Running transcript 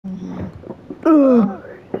Ugh.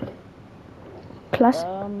 Plus,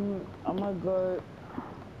 I'm gonna go.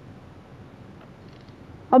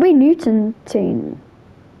 I'll be Newton team.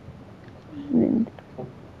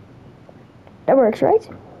 That works, right?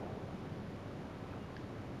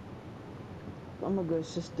 I'm gonna go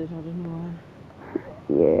assisted. I don't know why.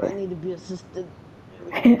 Yeah. I need to be assisted.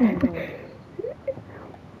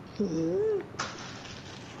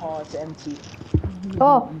 Oh, it's empty.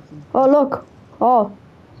 Oh, oh look. Oh,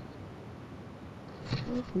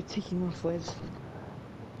 We're taking off, Wes.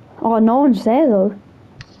 oh, no one's there though.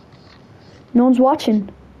 No one's watching.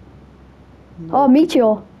 No, Oh,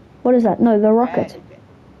 meteor. What is that? No, the rocket. Hey,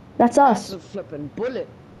 That's that's us. a flipping bullet.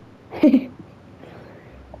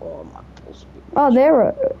 Oh my balls. Oh, there.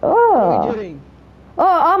 What are Oh. you doing?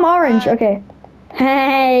 Oh, I'm orange. Hi. Okay.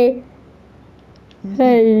 Hey.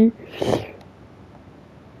 Hey.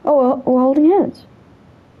 Oh, we're holding hands.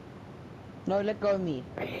 No, let go of me.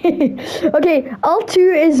 Okay,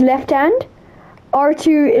 L2 is left hand.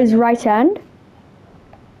 R2 is right hand.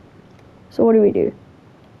 So what do we do?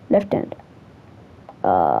 Left hand.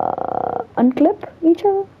 Unclip each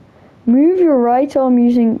other. Move your right arm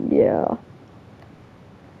using, yeah.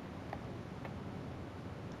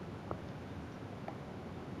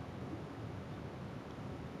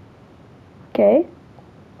 Okay.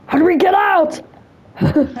 How do we get out?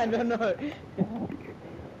 I don't know.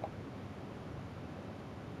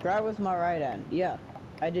 Grab with my right hand. Yeah,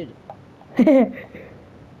 I did.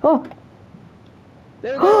 Oh.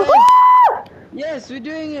 There we go, Wes. Ah! Yes, we're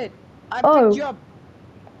doing it. I Oh. picked you up.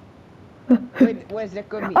 Wait, Wes, let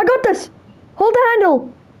go of me. I got this. Hold the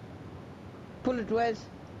handle. Pull it, Wes.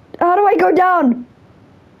 How do I go down?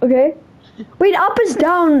 Okay. Wait, up is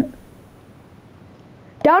down.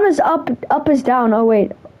 Down is up. Up is down. Oh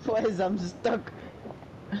wait. Wes, I'm stuck.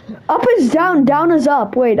 Up is down. Down is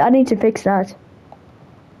up. Wait, I need to fix that.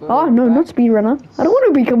 Oh no, not speedrunner. I don't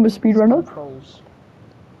want to become a speedrunner. Controls.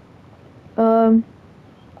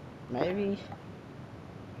 Maybe.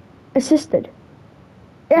 Assisted.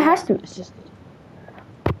 It has to. Assisted.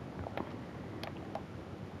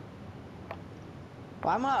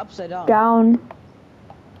 Why am I upside down? Down. I'm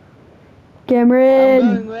Cameron.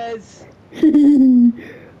 going, Wes.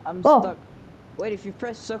 I'm Oh. stuck. Wait, if you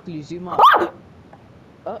press circle, you zoom out.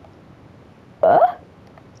 Ah! Oh,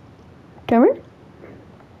 Cameron?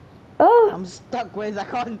 Oh. I'm stuck, Wes. I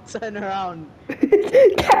can't turn around.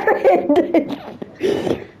 Cameron.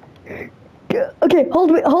 Okay,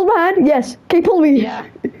 hold my hand. Yes. Okay, pull me. Yeah.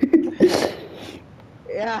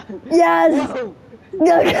 Yeah. Yes. Whoa.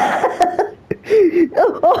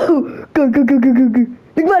 Oh, go. Look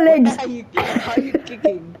at my legs. How are you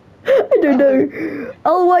kicking? I don't know.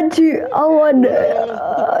 I'll want.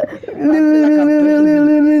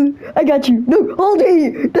 I got you. No, hold me.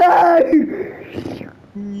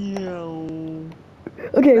 No.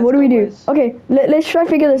 Okay, what do we do? Okay, let's try to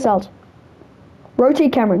figure this out.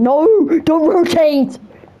 Rotate camera. No, don't rotate.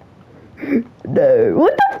 No.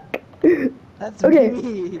 What the f? That's Okay.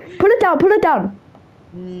 me. Put it down.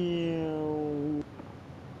 No.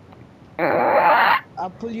 I'll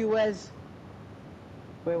pull you, Wes.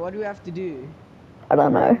 Wait, what do we have to do? I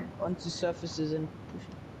don't know. Onto surfaces and push.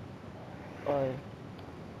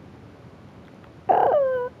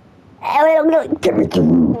 Give it to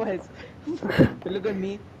me. Wes. Look at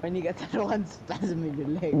me when you get that one spasm in your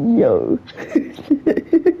leg. Yo.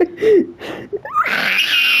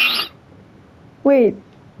 Wait.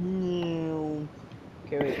 No.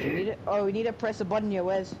 Okay, wait. We need it. Oh, we need to press a button here,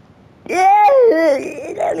 Wes.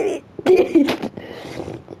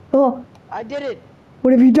 Oh, I did it.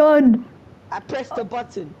 what have you done? I pressed the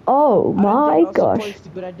button. Oh I don't my think I was gosh. supposed to,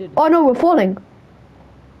 but I did. Oh no, we're falling.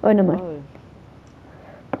 Oh, never mind. Oh.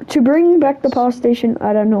 To bring back the power station,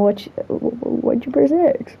 I don't know what you press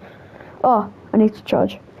X. Oh, I need to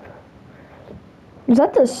charge. Is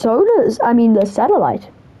that the the satellite?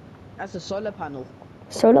 That's a solar panel.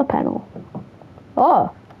 Solar panel. Oh.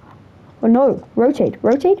 Oh no, rotate. I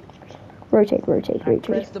pressed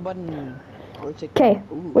the button. Rotate. Okay,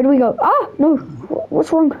 Ooh. where do we go? Ah, no,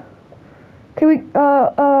 what's wrong? Okay,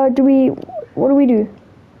 what do we do?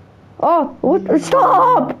 Oh, what,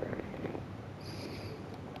 stop!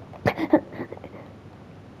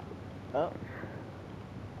 Oh.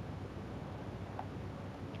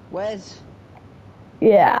 Wes,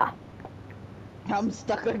 Yeah. I'm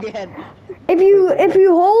stuck again. If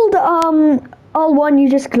you hold L1, you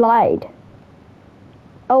just glide.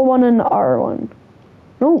 L1 and R1.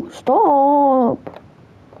 No, stop.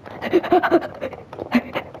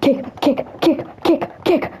 Kick.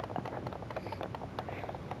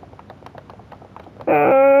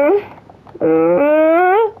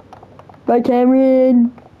 Bye,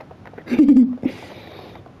 Cameron.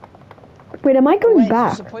 Wait, am I going Wait,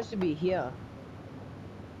 back? you're supposed to be here.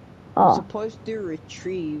 Oh. You're supposed to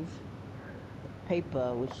retrieve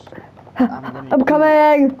paper, which I'm gonna I'm do.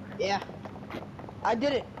 coming! Yeah. I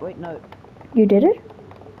did it. Wait, no. You did it?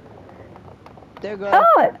 There you go.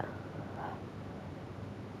 Oh!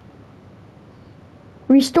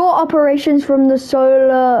 Restore operations from the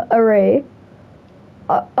solar array.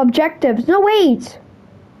 Objectives. No, wait!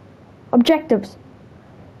 Objectives.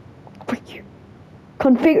 Freak you.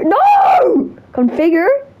 Configure. No!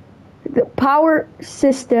 Configure the power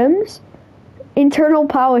systems. Internal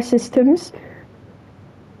power systems.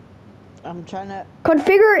 I'm trying to.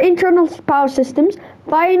 Configure internal power systems.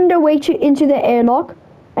 Find a way into the airlock.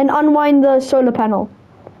 And unwind the solar panel.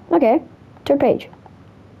 Okay. Third page.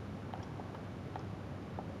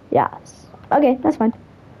 Yes. Okay, that's fine.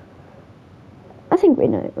 I think we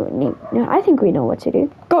know. I think we know what to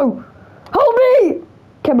do. Go. Hold me,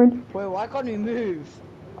 Cameron. Wait, why can't we move?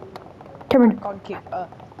 Cameron, Can't kick. Oh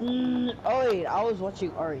wait, I was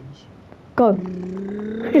watching Orange. go.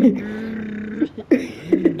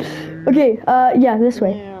 Okay. Yeah, this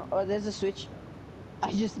way. Yeah. Oh, there's a switch.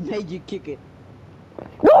 I just made you kick it.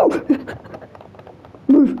 No.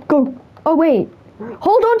 Move. Go. Oh wait.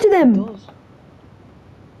 Hold on to them. Doors.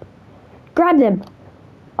 Grab them.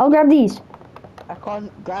 I'll grab these. I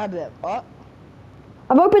can't grab them. Oh.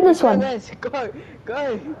 I've opened this one. Wes, go,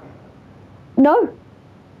 go. No.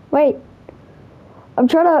 Wait. I'm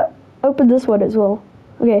trying to open this one as well.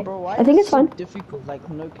 Okay. Bro, why I think is it's it so fine. difficult, like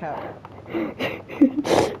no cap.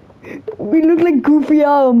 We look like goofy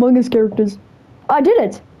Among Us characters. I did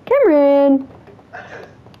it. Cameron.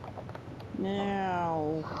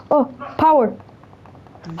 Now. Oh, power.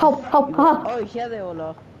 Help, help, help. Oh, here they all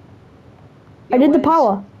are. I did the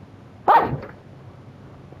power. Ah!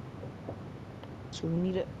 So we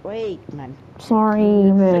need to wait, man. Sorry,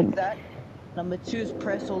 Fix man. that. Number 2 is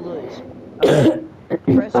press all those.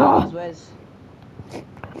 Press all those. Wes.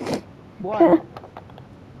 1,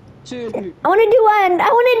 2. I want to do one. I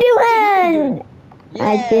want to do one. Yeah,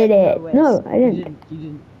 I did it. Wes. No, I didn't.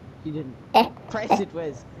 You didn't. Eh, Press it,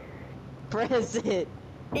 Wes. Press it.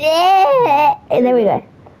 Yeah. And there we go.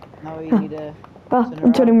 Now we need to. Oh,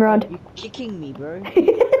 I'm turning around. You're kicking me, bro.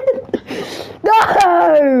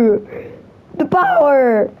 No! The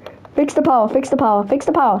power! Fix the power, fix the power, fix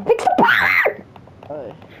the power, fix the power!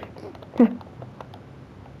 Oh.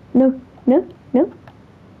 No, no, no.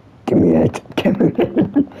 Give me that,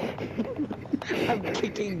 Cameron. I'm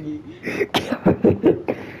kicking you.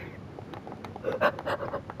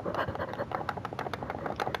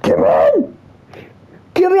 Cameron!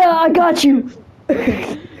 Give me that, I got you!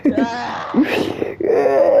 Ah.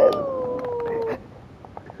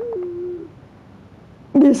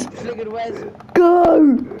 This. Flick it, Wes. Go!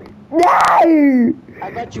 No!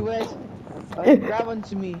 I got you, Wes. Oh, grab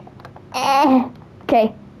onto me.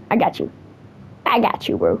 Okay, I got you. I got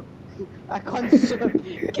you, bro. I can't swim.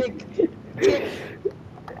 Kick. Kick.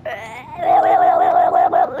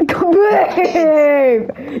 Come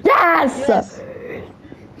babe! Yes! Yes.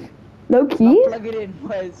 Low key? Plug it in,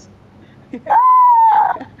 Wes.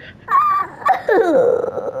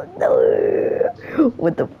 No.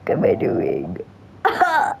 What the fuck am I doing?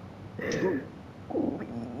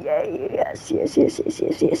 Yes.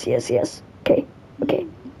 Okay.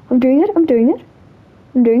 I'm doing it.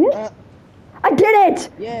 I did it!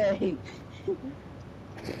 Yay.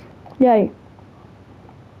 Yay.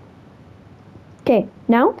 Okay,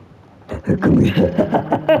 now? I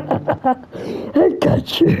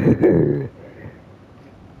got you.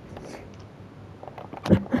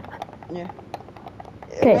 Yeah.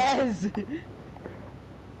 Okay. Wes.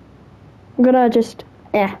 I'm gonna just...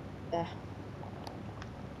 Yeah.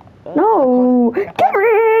 No!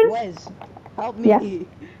 Cameron! Wes, help me. Yeah. You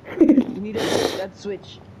need to fix that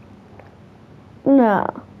switch. No.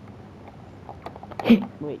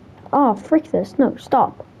 Wait. Oh, frick this. No,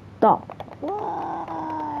 stop. What?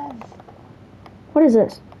 What is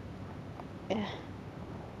this? Yeah.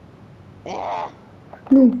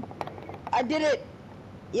 No. I did it.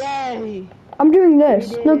 Yay. I'm doing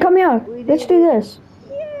this. No, come here. Let's do this.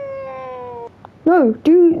 Yeah. No,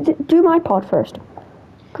 do my part first.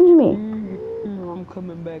 Come to me. I'm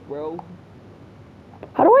coming back, bro.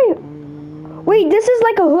 How do I... Wait, this is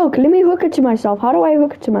like a hook. Let me hook it to myself. How do I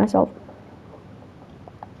hook it to myself?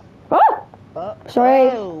 Ah! Sorry.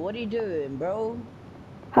 Oh, what are you doing, bro?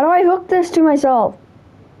 How do I hook this to myself?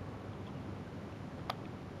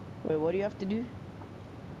 Wait, what do you have to do?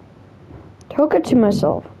 Hook it to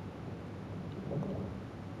myself.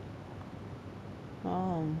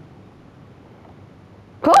 Oh!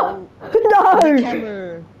 No!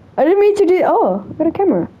 Camera. I didn't mean to do... Oh, I got a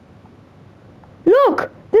camera.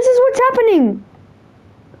 Look! This This is what's happening.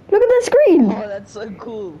 Look at the screen. Oh, that's so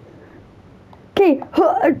cool. Okay,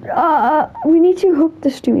 we need to hook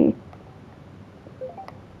this to me.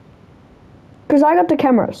 Because I got the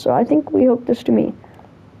camera, so I think we hook this to me.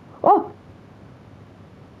 Oh!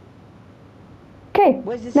 Okay,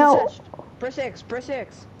 Where's this now... attached? Press X, press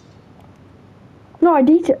X. No, I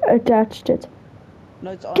detached it. No,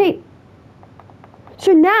 it's on. Okay.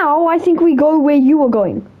 So now I think we go where you were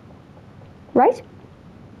going. Right?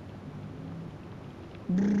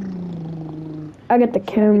 I got the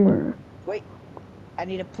camera. Wait, I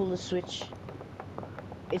need to pull the switch.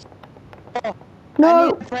 It's... Oh, No. I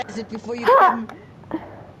need to press it before you come.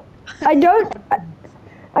 I don't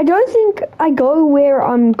think I go where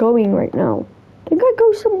I'm going right now. I think I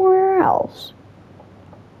go somewhere else.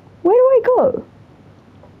 Where do I go?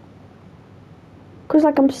 Cause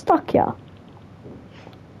like I'm stuck here.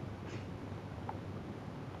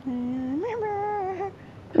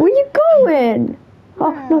 Where you going?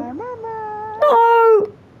 Oh no! No!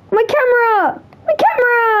 My camera! My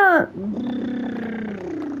camera!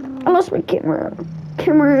 I lost my camera.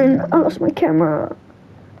 Cameron, I lost my camera.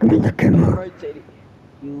 I need the camera. Rotating.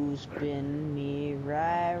 You spin me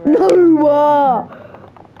right. No!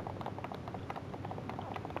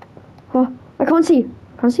 Oh, I can't see.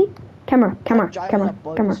 Can't see? Camera. I can't come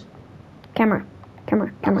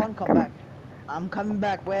back. I'm coming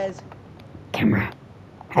back. Where's? Camera.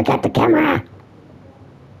 I got the camera.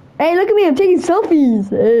 Hey, look at me. I'm taking selfies.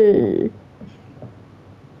 Hey.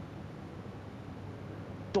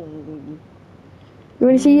 Dong. You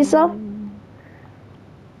want to see yourself?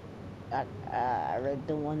 I read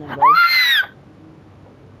the one above.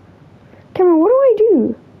 Camera, what do I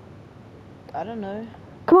do? I don't know.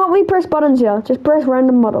 Come on, we press buttons here. Just press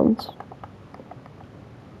random buttons.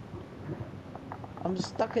 I'm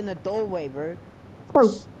stuck in the doorway, bro.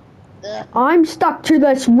 Bro, I'm stuck to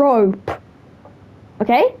this rope.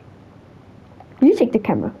 Okay? You take the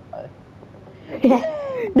camera.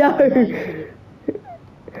 No.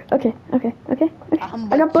 Okay.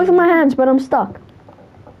 I got both of my hands, but I'm stuck.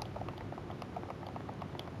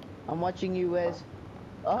 I'm watching you, Wes.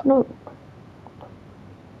 Oh. No.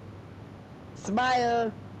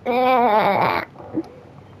 Smile.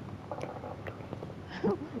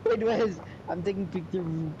 Wait, Wes. I'm taking pictures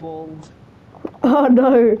of balls. Oh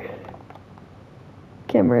no.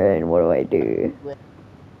 Cameron, what do I do?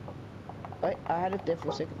 Wait, I had it there for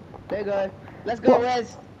a second. There you go. Let's go,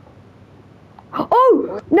 Wes.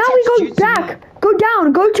 Oh! Now we go back! Go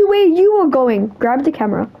down! Go to where you were going! Grab the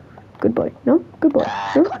camera. Good boy. No? Good boy.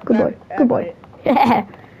 No? Good boy. Good boy. Yeah.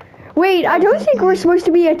 Wait, I don't think we're supposed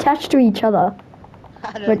to be attached to each other.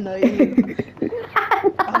 I don't know you.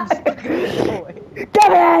 I'm stuck in the doorway.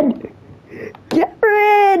 Cameron!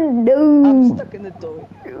 Cameron! No! I'm stuck in the doorway.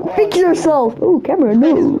 Fix yourself! Oh, Cameron,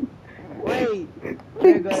 no! Wait.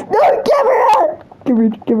 There you go. No,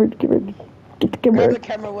 Cameron! Cameron. Get the Grab camera. the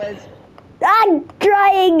camera, Wes. I'm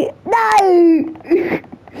trying! No!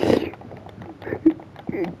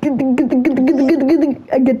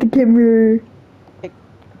 I get the camera.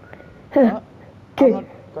 Okay.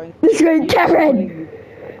 This way, Cameron!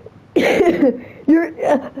 You're...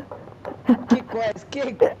 Kick, Wes,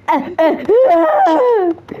 kick.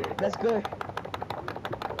 Let's go.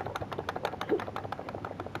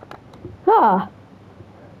 Ah.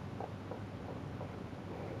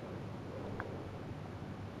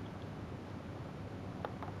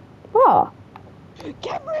 Oh.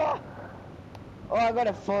 Camera! Oh, I got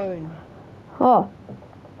a phone. Oh.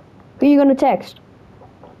 Who are you gonna text?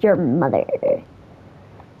 Your mother.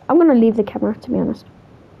 I'm gonna leave the camera, to be honest.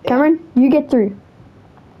 Cameron, you get through.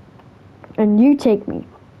 And you take me.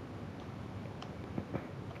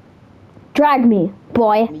 Drag me,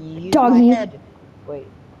 boy. Doggy. Wait.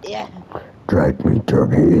 Yeah. Drag me,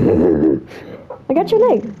 doggy. I got your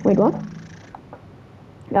leg. Wait, what?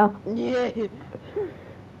 No. Yeah.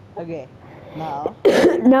 Okay. Now.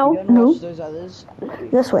 No, don't no. watch those others.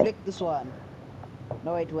 This way. Flick this one.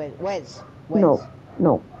 No, wait, Wes. No,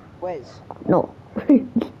 no, Wes. no.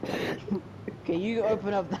 Okay, you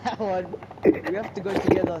open up that one. We have to go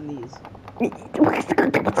together on these.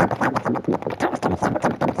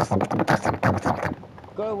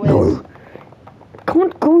 Go, Wes. No.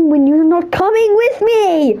 Can't go when you're not coming with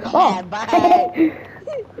me. Oh, bye.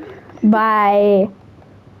 Bye.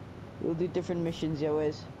 We'll do different missions, yeah,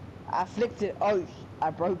 Wes. I flicked it. Oh,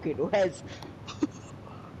 I broke it, Wes.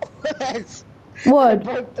 Wes. What? I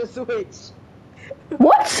broke the switch.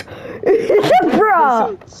 What?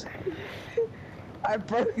 Bruh. I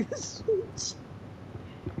broke the switch.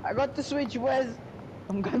 I got the switch, Wes.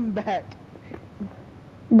 I'm coming back.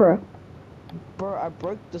 Bruh. Bro, I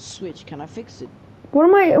broke the switch. Can I fix it? What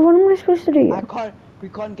am I supposed to do here? We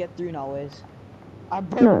can't get through now, Wes. I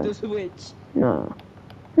broke the switch. No.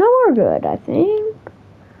 No, we're good, I think.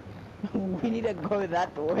 We need to go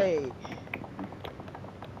that way.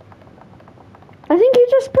 I think you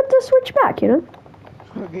just put the switch back, you know?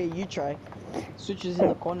 Okay, you try. Switch is in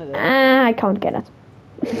the corner there. I can't get it.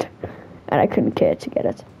 And I couldn't care to get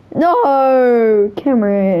it. No!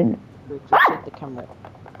 Cameron! Look, set the camera.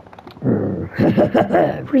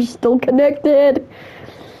 We're still connected.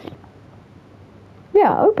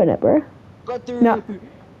 Yeah, open it, bro. Go through. No.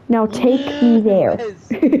 Now take me there.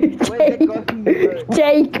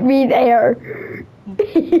 Take me there.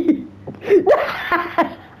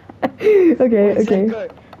 Okay.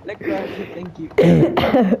 Let go. Thank you.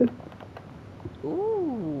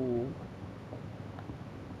 Ooh.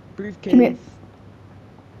 Briefcase.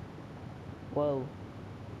 Whoa.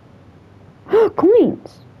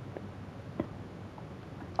 Coins.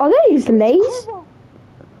 Are these Lays?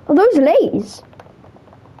 Are those Lays?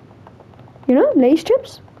 You know, Lays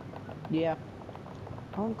chips? Yeah.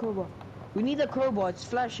 I want crowbar. We need a crowbar. It's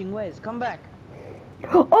flashing. Where's? Come back.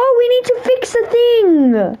 Oh, we need to fix the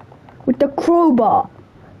thing with the crowbar.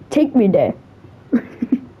 Take me there.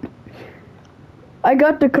 I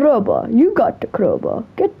got the crowbar. You got the crowbar.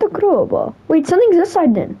 Get the crowbar. Wait, something's this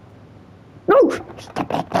side then. No!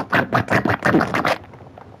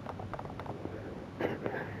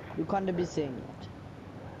 You can't be saying that.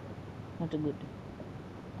 Not a good.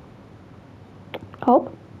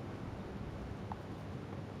 Help.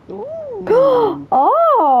 Ooh.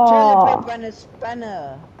 Oh! Toilet paper and a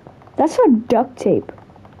spanner. That's for duct tape.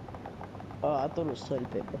 Oh, I thought it was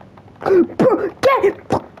toilet paper. Bro, get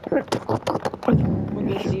it!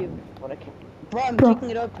 Okay, see what I can. Bro, I'm kicking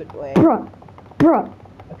it open. Wait. Bruh.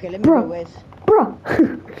 Okay, let me go, Wes. Bruh.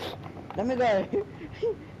 Let me go.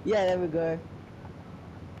 Yeah, there we go.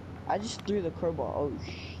 I just threw the crowbar. Oh,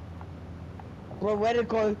 shh. Bro, where'd it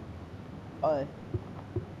go? Oh.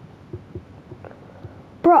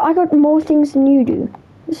 Bro, I got more things than you do.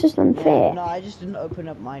 This is unfair. Yeah, no, I just didn't open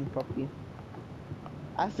up mine properly.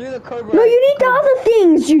 I threw the crowbar. No, you need the other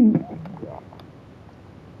things, you...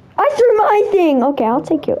 I threw my thing! Okay, I'll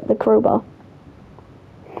take the crowbar.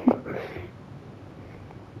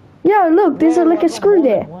 Yeah, look, there's like a screw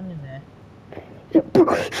there. One in there.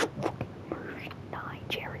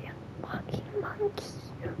 Nigerian monkey.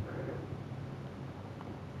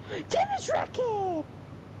 Tennis racket!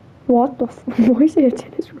 What the f... Why is it a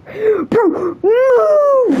tennis racket? Bro,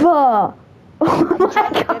 move! Oh my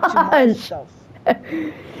gosh!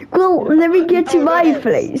 Well, let me get to my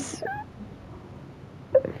place.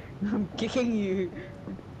 I'm kicking you.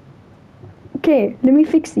 Okay, let me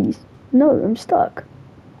fix these. No, I'm stuck.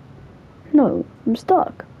 No, I'm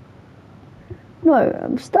stuck.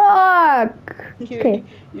 Okay.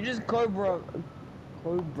 You just cobra.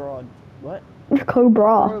 What?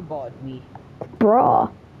 Cobra. Crowbarred me. Bruh.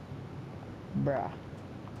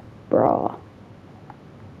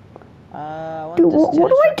 I want Dude, this what do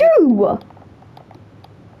tennis I racket. do?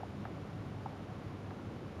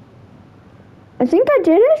 I think I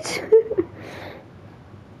did it.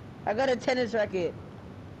 I got a tennis racket.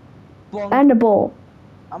 Bonk. And a ball.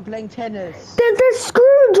 I'm playing tennis. There's a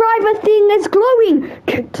screwdriver thing that's glowing.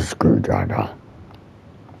 Get the screwdriver.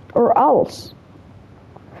 Or else.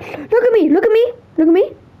 Look at me.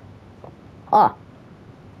 Ah.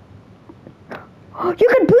 You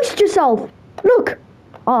can boost yourself. Look.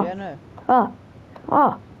 Ah. Yeah, no.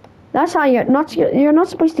 Ah. That's how you're not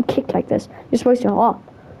supposed to kick like this. You're supposed to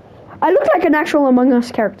I look like an actual Among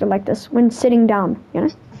Us character like this when sitting down, you know?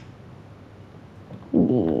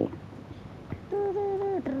 Yeah.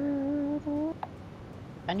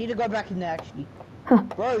 I need to go back in there actually.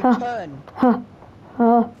 Bro, turn.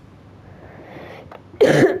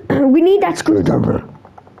 We need that screwdriver.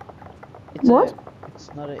 What? It's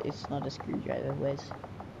not a screwdriver, Wes.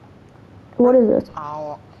 What is it?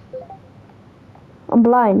 Ow. I'm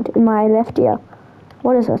blind in my left ear.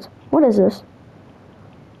 What is it? What is this?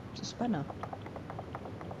 It's a spanner.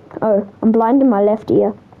 Oh, I'm blind in my left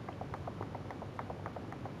ear.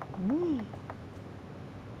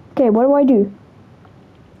 Okay, what do I do?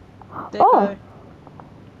 There Oh! go.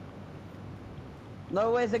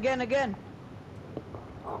 No, Wes, again. Again,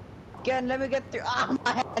 let me get through. Ah,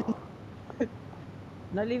 my hand.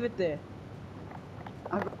 Now leave it there.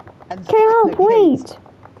 Okay, help, wait.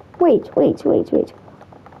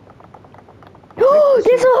 Oh,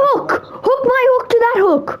 there's a hook! Hook my hook to that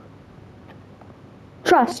hook!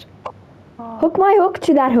 Trust. Hook my hook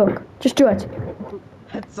to that hook. Just do it.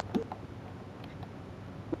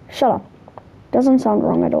 Shut up. Doesn't sound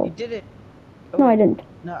wrong at all. You did it. No, I didn't.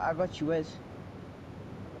 No, I got you, Wes.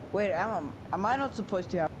 Wait, am I not supposed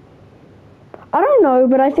to have? I don't know,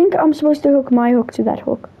 but I think I'm supposed to hook my hook to that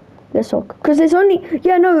hook. This hook. Because there's only...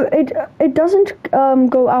 Yeah, no, it doesn't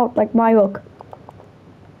go out like my hook.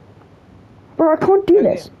 Bro, I can't do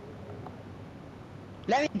this.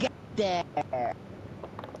 Let me get there.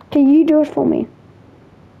 Can you do it for me?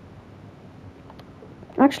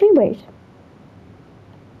 Actually, wait.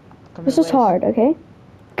 This is hard, okay?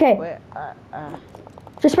 Okay. Wait,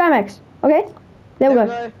 Just spam X, okay? There we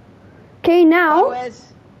go. Okay, now...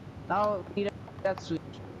 Now, you know, that switch.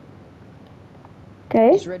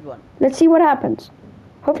 Okay. This red one. Let's see what happens.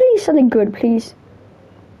 Hopefully something good, please.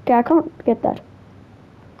 Okay, I can't get that.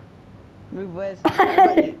 Move Wes.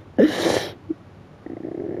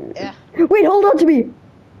 Yeah. Wait, hold on to me.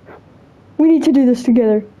 We need to do this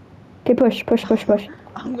together. Okay, push, push, push, push.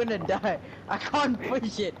 I'm gonna die. I can't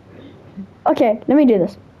push it. Okay, let me do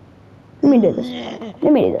this. Let me do this.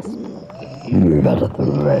 Let me do this.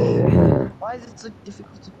 Why is it so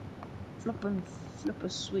difficult to flip a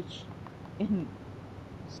switch in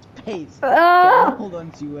space? Okay, hold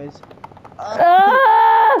on to you, Wes.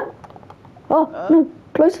 Oh, no,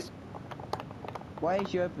 close this. Why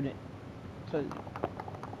did you open it? Close it.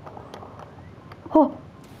 Oh.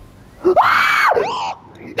 Hold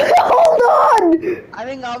on! I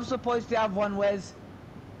think I'm supposed to have one, Wes.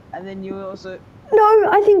 And then you also... No,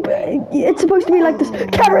 I think it's supposed to be like this.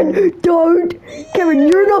 Karen, don't! Karen,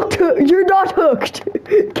 you're not hooked.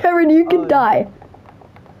 Karen, you can die.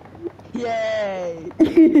 Yay!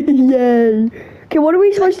 Yay. Okay, what are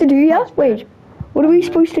we supposed to do here? Wait, what are we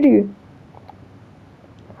supposed to do?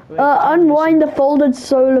 Unwind the folded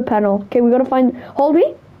solar panel. Okay, we gotta find... Hold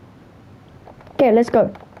me. Okay, let's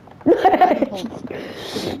go.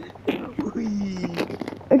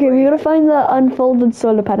 Okay, we gotta find the unfolded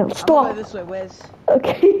solar panel. Stop! I'm going this way, Wes.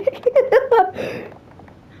 Okay.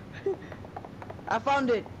 I found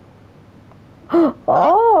it!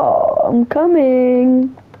 Oh, I'm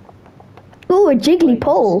coming. Ooh, a jiggly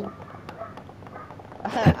pole.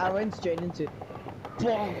 I went straight into it.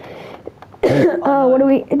 What do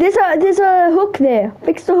we... There's a hook there.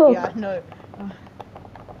 Fix the hook. Yeah, I know.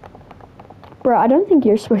 Bro, I don't think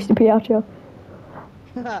you're supposed to be out here.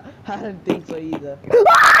 I don't think so either.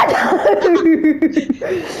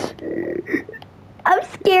 I'm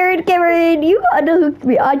scared, Karen. You unhooked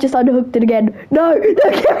me. I just unhooked it again. No,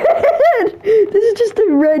 Karen. This is just a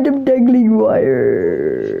random dangling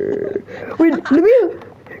wire. Wait, let me...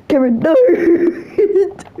 Karen, no. I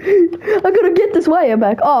gotta get this wire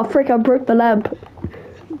back. Oh, frick, I broke the lamp.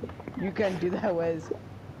 You can't do that, Wes.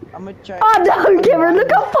 I'm gonna try... Oh, no, Karen,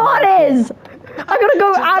 look how far it is. I gotta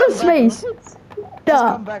go out of space. Just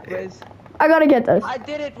come back, Wes. I gotta get this. I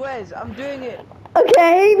did it, Wes. I'm doing it.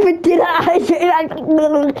 Okay, but did I...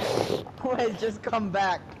 Wes, just come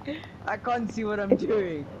back. I can't see what I'm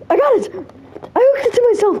doing. I got it. I hooked it to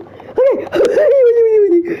myself. Okay.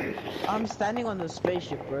 I'm standing on the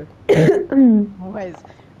spaceship, bro. Wes,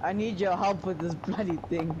 I need your help with this bloody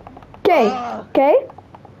thing. Okay, okay.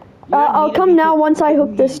 I'll come now once I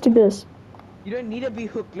hook this to this. You don't need to be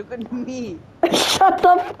hooked. Look at me. Shut the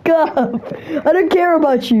fuck up. I don't care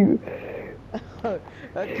about you.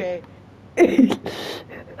 Okay. I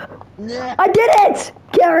did it,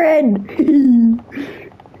 Karen.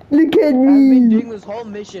 Look at me. I've been doing this whole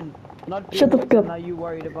mission. Not Shut the fuck up. Now you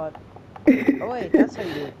worried about. Oh wait, that's how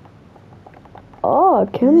you do it. Oh,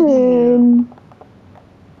 Cameron.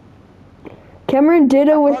 Cameron did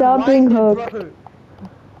it without being hooked. Bro.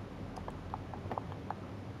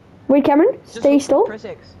 Wait, Cameron, stay still. Press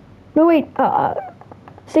X. No, wait.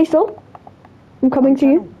 Stay still. I'm coming to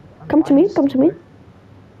you. Come to me. Come to me.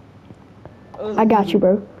 I got you,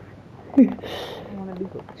 bro. I wanna be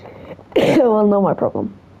hooked. Well, no, my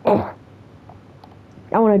problem. I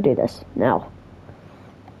want to do this now.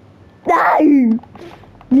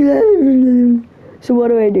 So what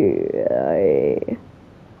do I do?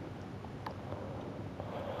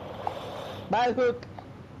 My hook.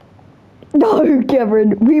 No,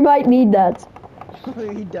 Cameron, we might need that.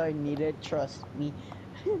 We don't need it. Trust me.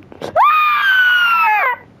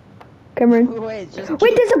 Cameron. Wait, there's a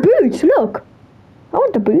boot. Look. I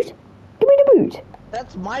want the boot. Give me the boot.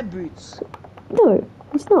 That's my boots. No,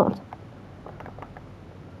 it's not.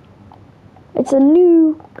 It's a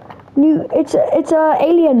it's a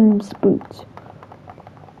alien's boot.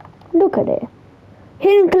 Look at it.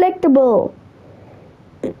 Hidden collectible.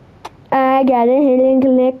 I got a hidden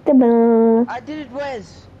collectible. I did it,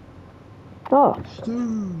 Wes. Oh.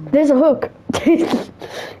 There's a hook.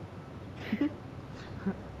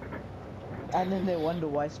 And then they wonder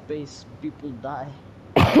why space people die.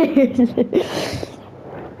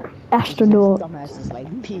 Astronaut. Dumbasses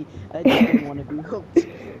like me that didn't want to be hooked.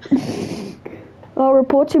 Oh,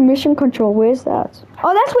 report to mission control. Where's that?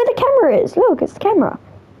 Oh, that's where the camera is. Look, it's the camera.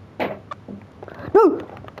 No,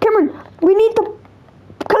 Cameron, we need the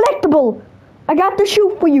collectible. I got the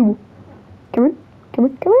shoe for you. Cameron.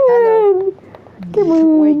 Hello.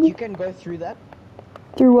 Cameron. Wait, you can go through that?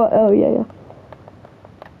 Through what? Oh, yeah.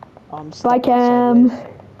 Bye, Stuck Cam. sideways.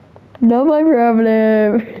 Not my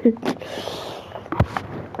problem.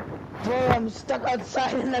 Bro, I'm stuck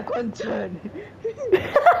outside and I can't turn.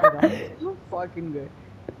 I'm fucking good.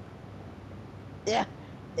 Yeah.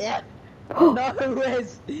 No,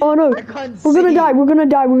 Wes. Oh no, I can't we're gonna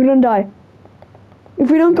see. die. If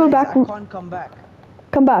we don't go Wes, back, I can't come back.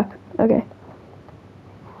 come back. Okay.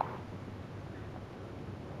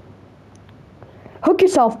 Hook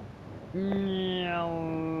yourself.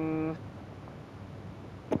 No.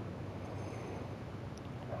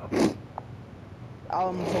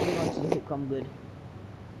 I'm holding on to the hook, I'm good.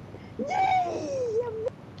 Yay! I'm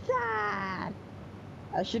sad.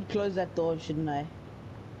 I should close that door, shouldn't I?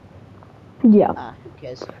 Yeah. Ah, who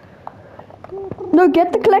cares? No,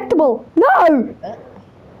 get the collectible. No!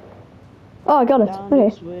 Oh, I got it. Down Okay.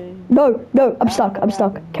 this way. No, I'm stuck.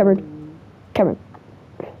 Cameron. Cameron.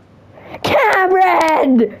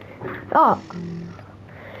 Oh.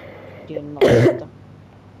 Getting all stuck.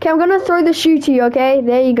 Okay, I'm gonna throw the shoe to you, okay?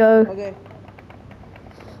 There you go. Okay,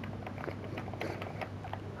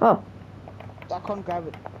 Oh. I can't grab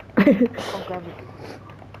it.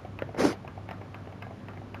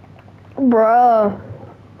 Bruh.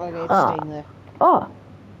 Okay, it's Ah. staying there. Oh.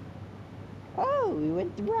 Oh, we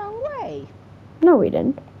went the wrong way. No, we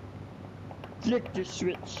didn't. Flick the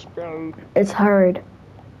switch, bro. It's hard.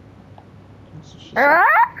 That's what she said.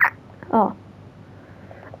 Oh.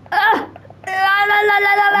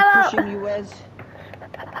 I'm pushing you, Wes.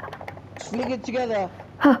 Fling it together.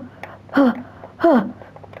 Yeah.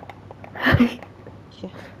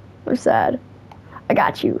 I'm sad. I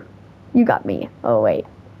got you. You got me. Oh, wait.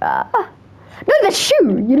 No, the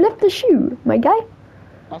shoe! You left the shoe, my guy.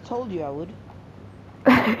 I told you I would.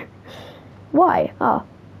 Why? Oh.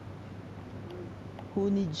 Who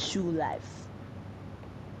needs shoe life?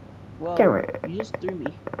 Well, Camera. you just threw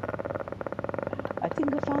me. I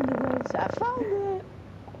think I found it, Wes. I found it.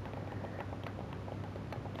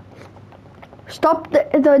 Stop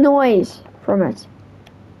the noise from it.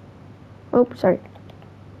 Oh, sorry.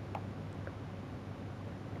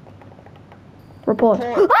 Report.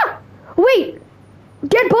 Ah! Wait!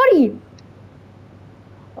 Dead body!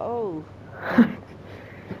 Oh.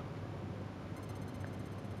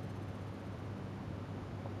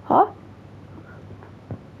 Huh?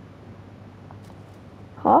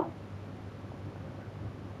 Huh?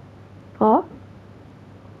 Huh?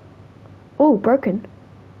 Oh, broken.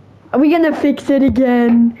 Are we gonna fix it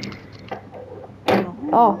again?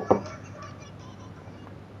 Oh.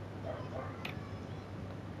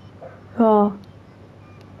 Oh.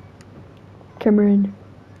 Cameron.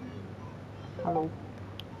 Hello.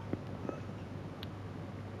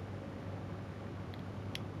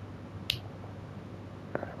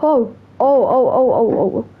 Oh.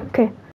 Okay.